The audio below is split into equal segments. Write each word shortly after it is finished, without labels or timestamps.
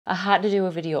I had to do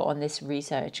a video on this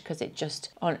research because it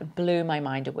just blew my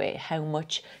mind away how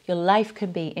much your life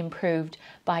can be improved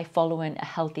by following a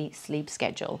healthy sleep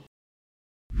schedule.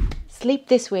 Sleep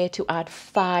this way to add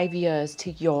 5 years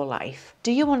to your life.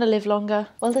 Do you want to live longer?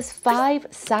 Well, there's 5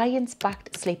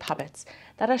 science-backed sleep habits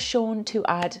that are shown to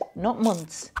add, not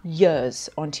months, years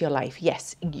onto your life.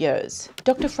 Yes, years.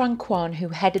 Dr. Frank Kwan, who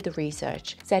headed the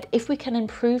research, said if we can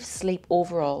improve sleep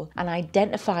overall and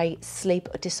identify sleep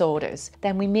disorders,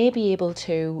 then we may be able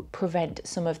to prevent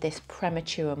some of this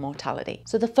premature mortality.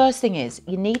 So the first thing is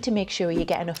you need to make sure you're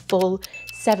getting a full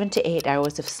 7 to 8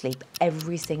 hours of sleep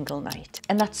every single night.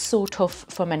 And that's so tough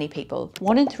for many people.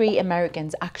 1 in 3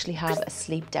 Americans actually have a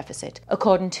sleep deficit,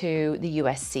 according to the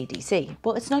US CDC.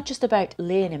 But it's not just about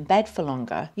laying in bed for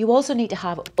longer. You also need to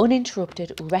have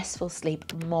uninterrupted, restful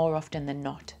sleep more often than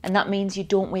not. And that means you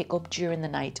don't wake up during the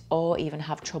night or even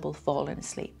have trouble falling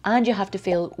asleep. And you have to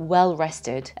feel well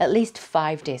rested at least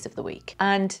 5 days of the week.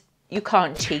 And you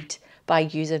can't cheat by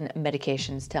using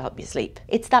medications to help you sleep.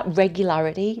 It's that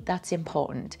regularity that's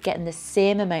important, getting the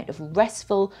same amount of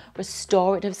restful,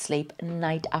 restorative sleep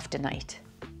night after night.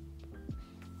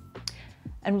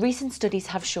 And recent studies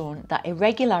have shown that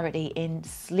irregularity in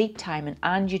sleep time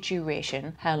and your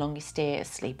duration, how long you stay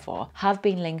asleep for, have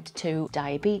been linked to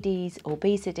diabetes,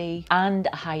 obesity, and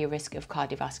a higher risk of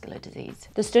cardiovascular disease.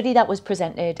 The study that was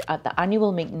presented at the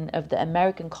annual meeting of the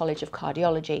American College of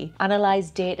Cardiology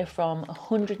analysed data from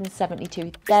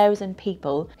 172,000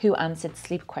 people who answered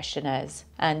sleep questionnaires.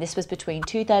 And this was between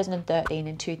 2013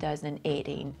 and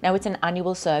 2018. Now, it's an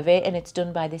annual survey and it's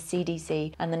done by the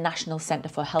CDC and the National Centre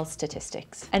for Health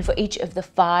Statistics. And for each of the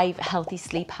 5 healthy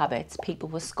sleep habits, people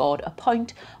were scored a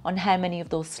point on how many of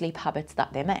those sleep habits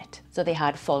that they met. So they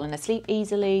had fallen asleep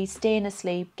easily, staying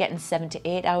asleep, getting 7 to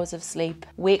 8 hours of sleep,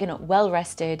 waking up well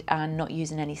rested and not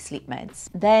using any sleep meds.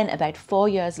 Then about 4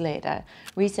 years later,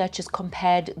 researchers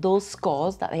compared those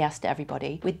scores that they asked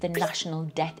everybody with the National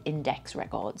Death Index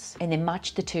records. And they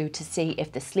matched the two to see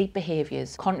if the sleep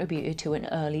behaviours contributed to an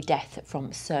early death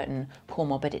from certain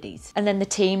comorbidities. And then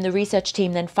the research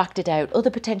team then factored out other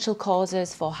potential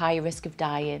causes for high risk of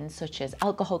dying, such as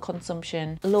alcohol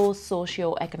consumption, low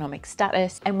socio-economic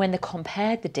status. And when they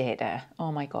compared the data,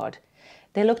 oh my God,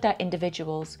 they looked at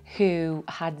individuals who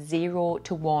had 0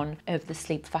 to 1 of the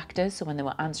sleep factors, so when they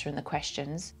were answering the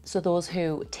questions. So those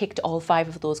who ticked all 5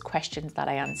 of those questions that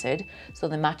I answered, so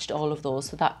they matched all of those,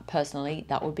 so that personally,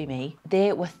 that would be me.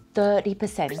 They were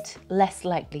 30% less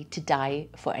likely to die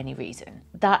for any reason.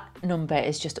 That number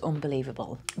is just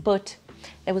unbelievable. But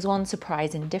there was one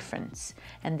surprising difference,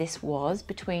 and this was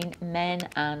between men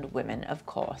and women, of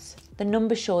course. The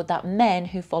numbers showed that men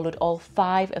who followed all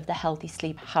 5 of the healthy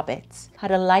sleep habits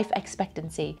had a life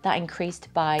expectancy that increased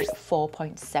by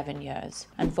 4.7 years.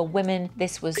 And for women,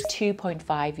 this was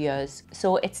 2.5 years.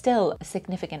 So it's still a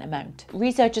significant amount.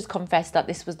 Researchers confessed that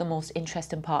this was the most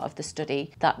interesting part of the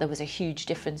study, that there was a huge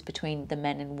difference between the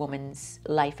men and women's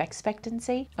life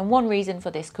expectancy. And one reason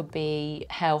for this could be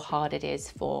how hard it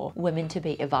is for women to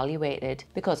be evaluated,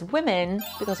 because women,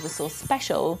 because we're so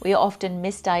special, we are often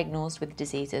misdiagnosed with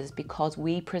diseases because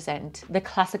we present the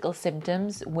classical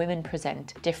symptoms. Women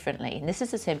present differently, and this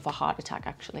is the same for heart attack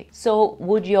actually. So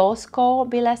would your score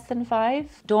be less than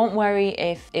 5? Don't worry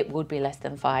if it would be less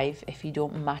than 5 if you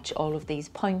don't match all of these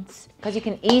points, because you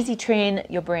can easily train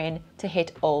your brain to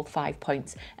hit all 5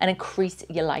 points and increase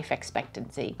your life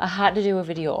expectancy. I had to do a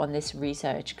video on this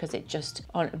research because it just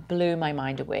blew my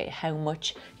mind away how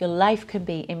much your life can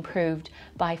be improved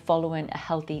by following a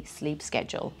healthy sleep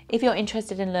schedule. If you're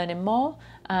interested in learning more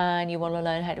and you want to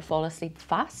learn how to fall asleep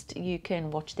fast, you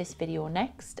can watch this video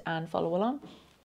next and follow along.